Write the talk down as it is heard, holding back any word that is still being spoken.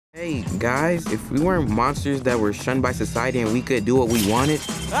Hey, guys, if we weren't monsters that were shunned by society and we could do what we wanted,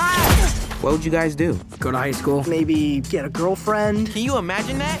 what would you guys do? Go to high school, maybe get a girlfriend. Can you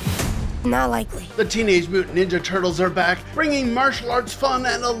imagine that? Not likely. The Teenage Mutant Ninja Turtles are back, bringing martial arts fun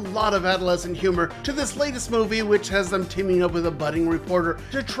and a lot of adolescent humor to this latest movie, which has them teaming up with a budding reporter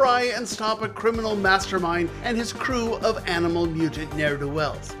to try and stop a criminal mastermind and his crew of animal mutant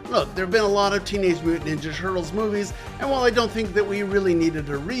ne'er-do-wells. Look, there have been a lot of Teenage Mutant Ninja Turtles movies, and while I don't think that we really needed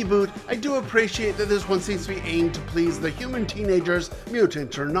a reboot, I do appreciate that this one seems to be aimed to please the human teenagers,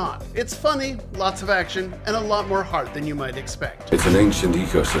 mutant or not. It's funny, lots of action, and a lot more heart than you might expect. It's an ancient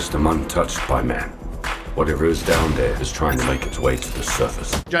ecosystem untouched by man. Whatever is down there is trying to make its way to the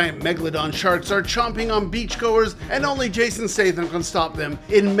surface. Giant megalodon sharks are chomping on beachgoers, and only Jason Statham can stop them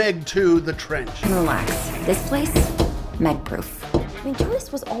in Meg 2: The Trench. Relax. This place, Meg-proof. I mean,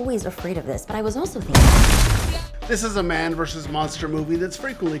 Jonas was always afraid of this, but I was also thinking... This is a man versus monster movie that's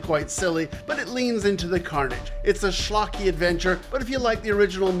frequently quite silly, but it leans into the carnage. It's a schlocky adventure, but if you like the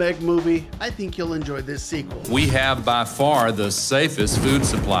original Meg movie, I think you'll enjoy this sequel. We have by far the safest food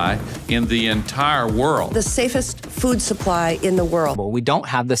supply in the entire world. The safest food supply in the world. Well, we don't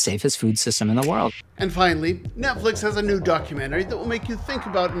have the safest food system in the world. And finally, Netflix has a new documentary that will make you think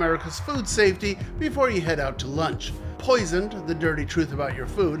about America's food safety before you head out to lunch. Poisoned, The Dirty Truth About Your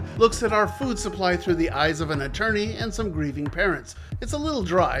Food, looks at our food supply through the eyes of an attorney and some grieving parents. It's a little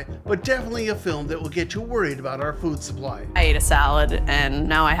dry, but definitely a film that will get you worried about our food supply. I ate a salad and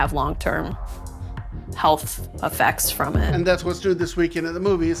now I have long-term health effects from it. And that's what's new this weekend at the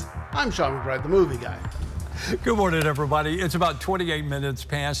movies. I'm Sean McBride, the movie guy. Good morning, everybody. It's about 28 minutes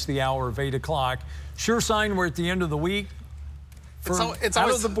past the hour of 8 o'clock. Sure sign we're at the end of the week. It's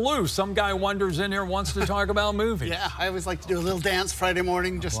out of the blue, some guy wanders in here and wants to talk about movies. Yeah, I always like to do a little dance Friday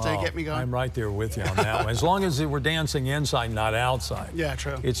morning just to get me going. I'm right there with you on that one. As long as we're dancing inside, not outside. Yeah,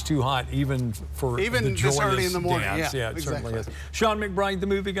 true. It's too hot even for the joyous this early in the morning. Dance. Yeah, it exactly. certainly is. Sean McBride, the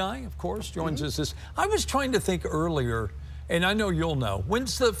movie guy, of course, joins us this. I was trying to think earlier, and I know you'll know,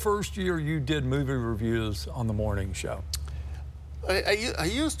 when's the first year you did movie reviews on the morning show? I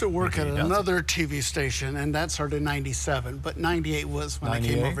used to work at another TV station, and that started in 97, but 98 was when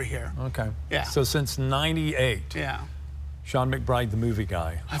 98? I came over here. Okay. Yeah. So since 98. Yeah. Sean McBride, the movie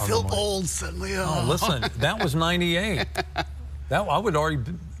guy. I feel old suddenly. Oh, listen, that was 98. I would already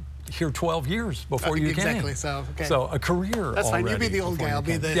be here 12 years before you came. Exactly, so, okay. So a career That's fine, you be the old guy, I'll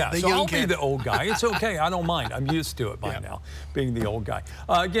be the young kid. I'll be the old guy. It's okay, I don't mind. I'm used to it by now, being the old guy.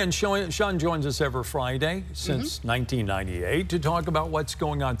 Again, Sean joins us every Friday since 1998 to talk about what's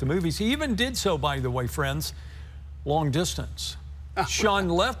going on at the movies. He even did so, by the way, friends, long distance. Sean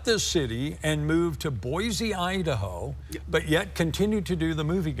left this city and moved to Boise, Idaho, but yet continued to do the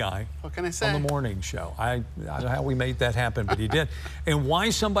movie guy. What can I say? On the morning show. I don't know how we made that happen, but he did. And why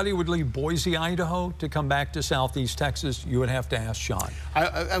somebody would leave Boise, Idaho to come back to Southeast Texas, you would have to ask Sean.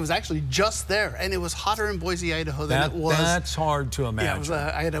 I was actually just there, and it was hotter in Boise, Idaho than it was. That's hard to imagine.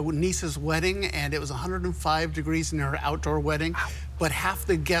 Yeah, I had a niece's wedding, and it was 105 degrees in her outdoor wedding. Wow. But half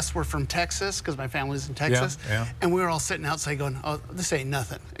the guests were from Texas, because my family's in Texas. And we were all sitting outside going, oh, this ain't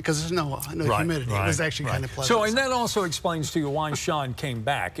nothing, because there's no humidity. It was actually kind of pleasant. So, and that also explains to you why Sean came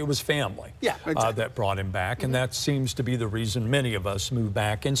back. It was family that brought him back, and that seems to be the reason many of us move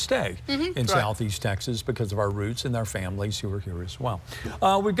back and stay in Southeast Texas, because of our roots and our families who are here as well.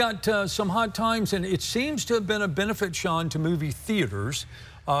 We've got some hot times, and it seems to have been a benefit, Sean, to movie theaters.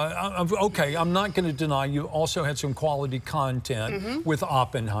 Okay, I'm not going to deny you also had some quality content with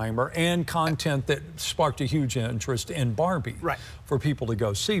Oppenheimer and content that sparked a huge interest in Barbie for people to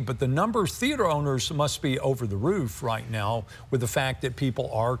go see. But the number of theater owners must be over the roof right now with the fact that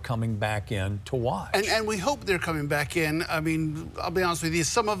people are coming back in to watch. And we hope they're coming back in. I mean, I'll be honest with you,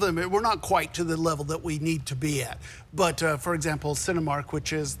 some of them, we're not quite to the level that we need to be at. But for example, Cinemark,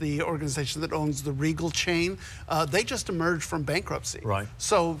 which is the organization that owns the Regal chain, they just emerged from bankruptcy. Right.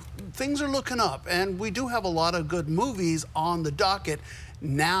 So things are looking up, and we do have a lot of good movies on the docket.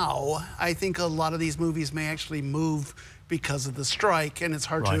 Now, I think a lot of these movies may actually move because of the strike, and it's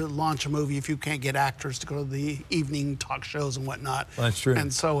hard to launch a movie if you can't get actors to go to the evening talk shows and whatnot. That's true.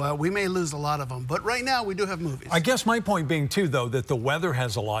 And so we may lose a lot of them, but right now we do have movies. I guess my point being too, though, that the weather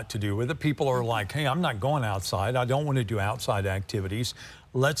has a lot to do with it. People are like, hey, I'm not going outside. I don't want to do outside activities.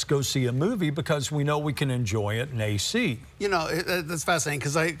 Let's go see a movie because we know we can enjoy it in AC. You know, that's fascinating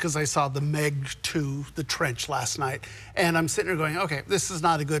because I saw the Meg 2, The Trench last night, and I'm sitting there going, okay, this is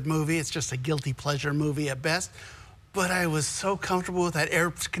not a good movie. It's just a guilty pleasure movie at best. but I was so comfortable with that air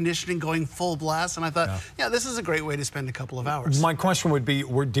conditioning going full blast, and I thought, yeah, this is a great way to spend a couple of hours. My question would be,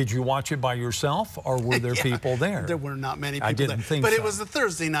 did you watch it by yourself, or were there people there? There were not many people I didn't there. think but so. It was the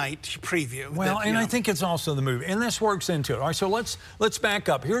Thursday night preview. Well, and I think it's also the movie, and this works into it. All right, so let's back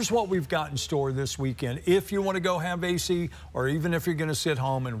up. Here's what we've got in store this weekend. If you want to go have AC, or even if you're going to sit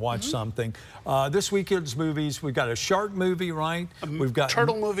home and watch something, this weekend's movies, we've got a shark movie, right? We've got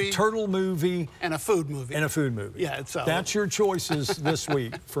turtle movie, and a food movie. Yeah, that's your choices this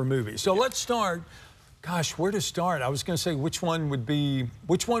week for movies. So let's start. Gosh, where to start? I was going to say, which one would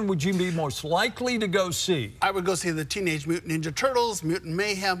you be most likely to go see? I would go see the Teenage Mutant Ninja Turtles, Mutant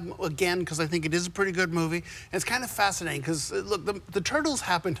Mayhem, again, because I think it is a pretty good movie. And it's kind of fascinating, because, look, the Turtles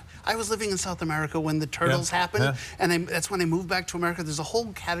happened. I was living in South America when the Turtles happened, and that's when I moved back to America. There's a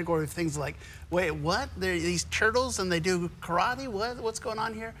whole category of things like, wait, what? They're these turtles, and they do karate? What's going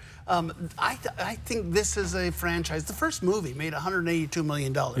on here? I think this is a franchise. The first movie made $182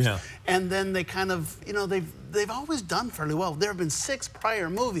 million. And then they kind of, they've always done fairly well. There have been 6 prior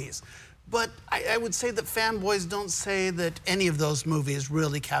movies. But I would say that fanboys don't say that any of those movies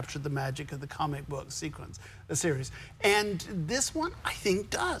really captured the magic of the comic book series. And this one, I think,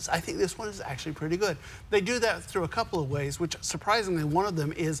 does. I think this one is actually pretty good. They do that through a couple of ways, which surprisingly, one of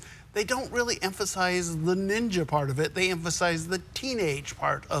them is they don't really emphasize the ninja part of it. They emphasize the teenage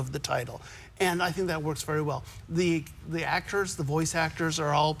part of the title. And I think that works very well. The actors, the voice actors,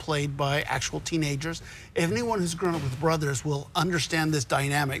 are all played by actual teenagers. Anyone who's grown up with brothers will understand this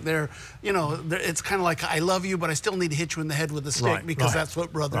dynamic. It's kind of like, I love you, but I still need to hit you in the head with a stick, because that's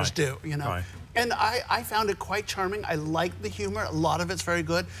what brothers do, And I found it quite charming. I like the humor. A lot of it's very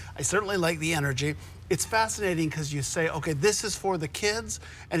good. I certainly like the energy. It's fascinating because you say, okay, this is for the kids,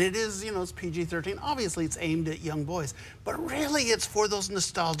 and it is, it's PG-13. Obviously, it's aimed at young boys, but really it's for those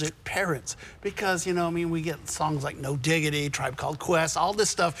nostalgic parents because, we get songs like No Diggity, Tribe Called Quest, all this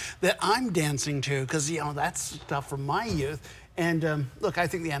stuff that I'm dancing to because, that's stuff from my youth. And look, I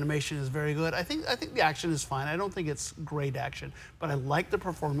think the animation is very good. I think the action is fine. I don't think it's great action, but I like the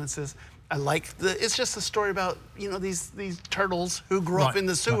performances. I like it's just a story about, these turtles who grew up in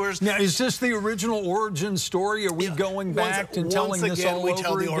the sewers. Now, is this the original origin story? Are we going back and telling this all over again? Once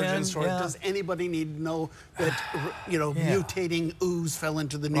again, we tell the origin story. Does anybody need to know that, mutating ooze fell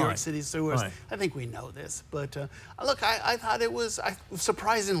into the New York City sewers? I think we know this. But look, I thought it was,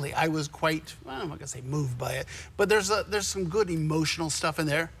 surprisingly, I was quite, I'm not going to say moved by it, but there's some good emotional stuff in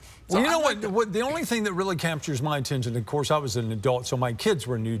there. So well, you know what? The only thing that really captures my attention, of course, I was an adult, so my kids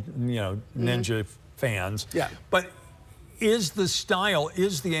were ninja fans. Yeah. But is the style,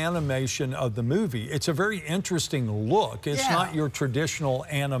 is the animation of the movie. It's a very interesting look. It's not your traditional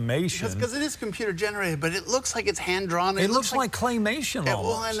animation. Because it is computer generated, but it looks like it's hand drawn. It looks like claymation almost.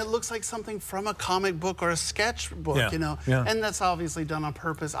 Well, and it looks like something from a comic book or a sketchbook, And that's obviously done on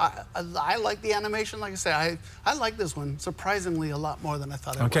purpose. I like the animation. Like I say, I like this one surprisingly a lot more than I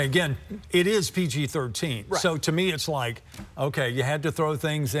thought I would. Okay, again, it is PG-13. Right. So to me, it's like, okay, you had to throw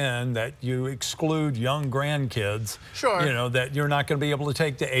things in that you exclude young grandkids. Sure. That you're not going to be able to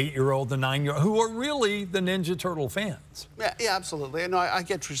take the 8-year-old, the 9-year-old, who are really the Ninja Turtle fans. Yeah, absolutely. No, I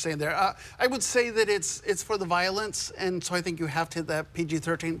get what you're saying there. I would say that it's for the violence, and so I think you have to hit that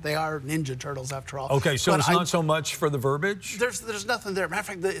PG-13. They are Ninja Turtles after all. Okay, so it's not so much for the verbiage? There's nothing there. Matter of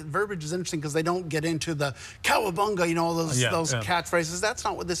fact, the verbiage is interesting because they don't get into the cowabunga, all those catchphrases. That's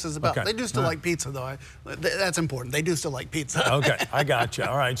not what this is about. Okay. They do still like pizza, though. That's important. They do still like pizza. Okay, I got you.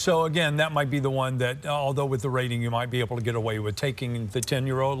 All right, so again, that might be the one that, although with the rating, you might be able to get away with taking the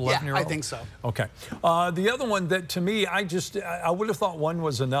 10-year-old, 11-year-old? Yeah, I think so. Okay. The other one that, to me, I would have thought one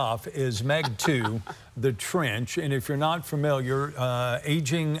was enough is Meg 2, The Trench. And if you're not familiar,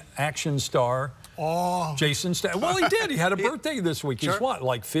 aging action star, Jason Statham. Well, he did. He had a birthday this week. He's what,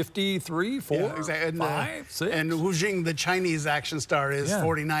 like 53, 4, yeah, exactly. And, 5, 6? And Wu Jing, the Chinese action star, is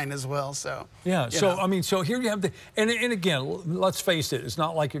 49 as well. So yeah. So I mean, so here you have the and again, let's face it. It's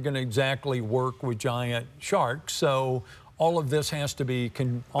not like you're going to exactly work with giant sharks. So all of this has to be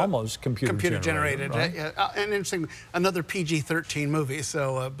almost computer generated. Right? And interesting, another PG-13 movie.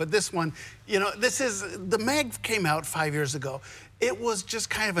 So, but this one, the Meg came out 5 years ago. It was just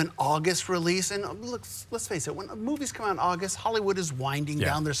kind of an August release. And look, let's face it, when movies come out in August, Hollywood is winding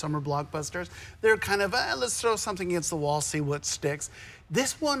down their summer blockbusters. They're kind of, let's throw something against the wall, see what sticks.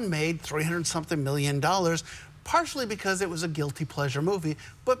 This one made $300-something million. Partially because it was a guilty pleasure movie,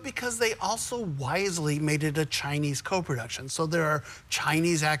 but because they also wisely made it a Chinese co-production. So there are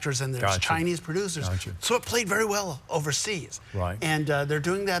Chinese actors and there's Chinese producers. So it played very well overseas. Right. And they're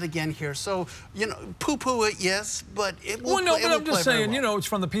doing that again here. So, poo-poo it, yes, but it will Well, no, but I'm just saying, it's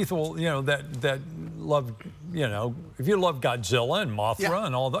from the people, that love you know, if you love Godzilla and Mothra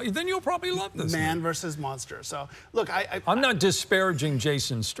and all that, then you'll probably love this. Man versus monster. So, look, I'm not disparaging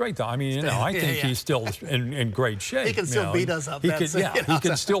Jason Statham. I mean, you know, I think he's still in great shape. He can still beat us up. He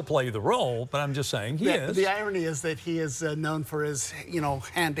can still play the role, but I'm just saying he is. The irony is that he is known for his, you know,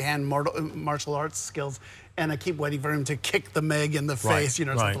 hand-to-hand martial arts skills. And I keep waiting for him to kick the Meg in the face, you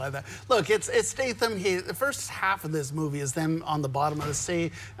know, something like that. Look, it's Statham. The first half of this movie is them on the bottom of the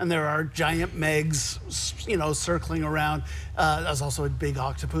sea, and there are giant Megs, you know, circling around. There's also a big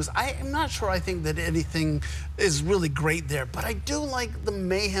octopus. I'm not sure I think that anything is really great there, but I do like the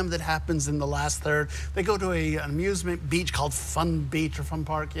mayhem that happens in the last third. They go to an amusement beach called Fun Beach or Fun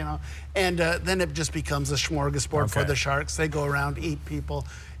Park, you know, and then it just becomes a smorgasbord for the sharks. They go around, eat people.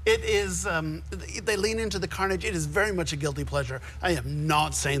 It is, they lean into the carnage. It is very much a guilty pleasure. I am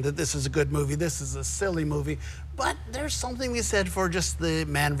not saying that this is a good movie. This is a silly movie. But there's something we said for just the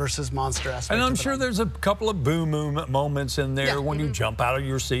man versus monster aspect. And I'm sure there's a couple of boom moments in there when you jump out of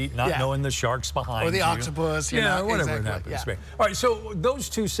your seat, not knowing the shark's behind you. Or the octopus, you know. Whatever it happens to be. All right, so those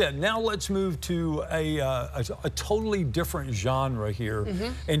two said. Now let's move to a totally different genre here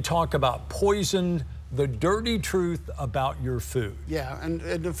and talk about Poisoned, the dirty truth about your food. Yeah, and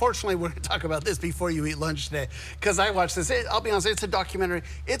unfortunately, we're going to talk about this before you eat lunch today, because I watched this. I'll be honest, it's a documentary.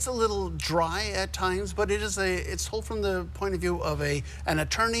 It's a little dry at times, but it's told from the point of view of an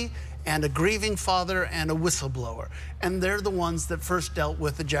attorney and a grieving father and a whistleblower. And they're the ones that first dealt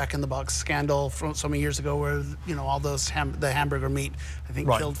with the Jack in the Box scandal from so many years ago where, you know, all those the hamburger meat, I think,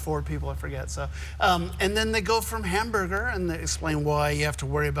 killed 4 people, I forget. So, and then they go from hamburger and they explain why you have to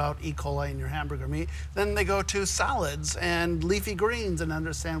worry about E. coli in your hamburger meat. Then they go to salads and leafy greens and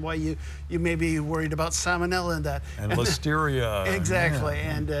understand why you may be worried about salmonella in that. And listeria. Exactly.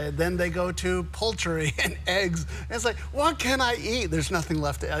 Yeah. And then they go to poultry and eggs. And it's like, what can I eat? There's nothing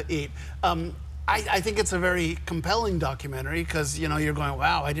left to eat. I think it's a very compelling documentary because, you know, you're going,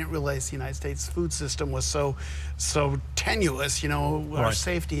 wow, I didn't realize the United States food system was so tenuous, you know, our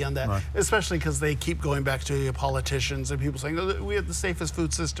safety on that, especially because they keep going back to politicians and people saying, oh, we have the safest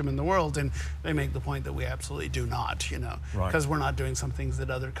food system in the world, and they make the point that we absolutely do not, you know, because we're not doing some things that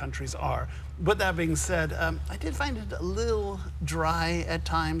other countries are. But that being said, I did find it a little dry at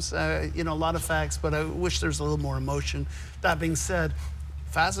times, you know, a lot of facts, but I wish there's a little more emotion. That being said,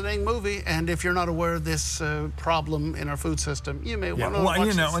 fascinating movie, and if you're not aware of this problem in our food system, you may want to watch you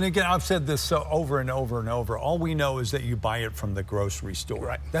know, this. And again, I've said this over and over and over. All we know is that you buy it from the grocery store.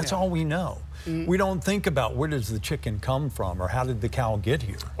 Right. That's all we know. We don't think about where does the chicken come from, or how did the cow get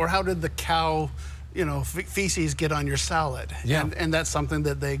here, or how did the cow, you know, feces get on your salad. And that's something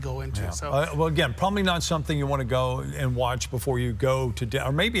that they go into. So well, again, probably not something you want to go and watch before you go to dinner,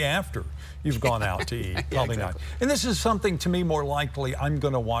 or maybe after you've gone out to eat. Probably not. And this is something, to me, more likely I'm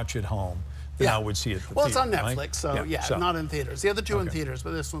going to watch at home than I would see at the theater. Well, it's on Netflix, right? so not in theaters. The other two in theaters,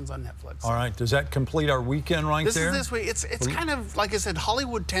 but this one's on Netflix. All right. Does that complete our weekend there? This is this week. It's kind of, like I said,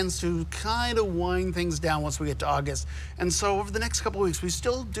 Hollywood tends to kind of wind things down once we get to August. And so over the next couple of weeks, we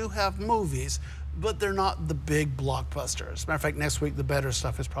still do have movies, but they're not the big blockbusters. As a matter of fact, next week, the better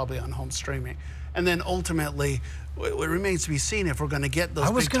stuff is probably on home streaming. And then ultimately, it remains to be seen if we're going to get those big titles.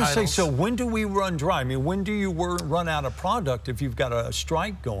 I was going to say, so when do we run dry? I mean, when do you run out of product if you've got a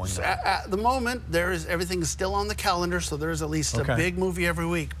strike going on? At the moment, everything is still on the calendar, so there's at least a big movie every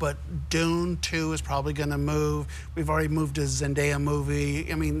week. But Dune 2 is probably going to move. We've already moved a Zendaya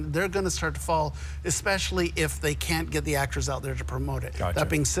movie. I mean, they're going to start to fall, especially if they can't get the actors out there to promote it. That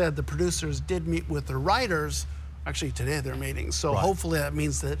being said, the producers did meet with the writers. Actually, today they're meeting, so hopefully that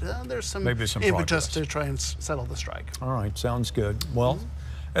means that there's some impetus to try and settle the strike. All right, sounds good. Well,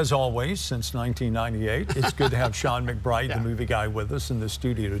 as always, since 1998, it's good to have Sean McBride, the movie guy, with us in the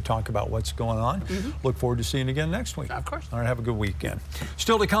studio to talk about what's going on. Look forward to seeing you again next week. Of course. All right, have a good weekend.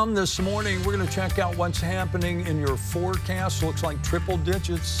 Still to come this morning, we're going to check out what's happening in your forecast. Looks like triple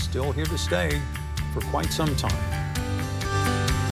digits still here to stay for quite some time.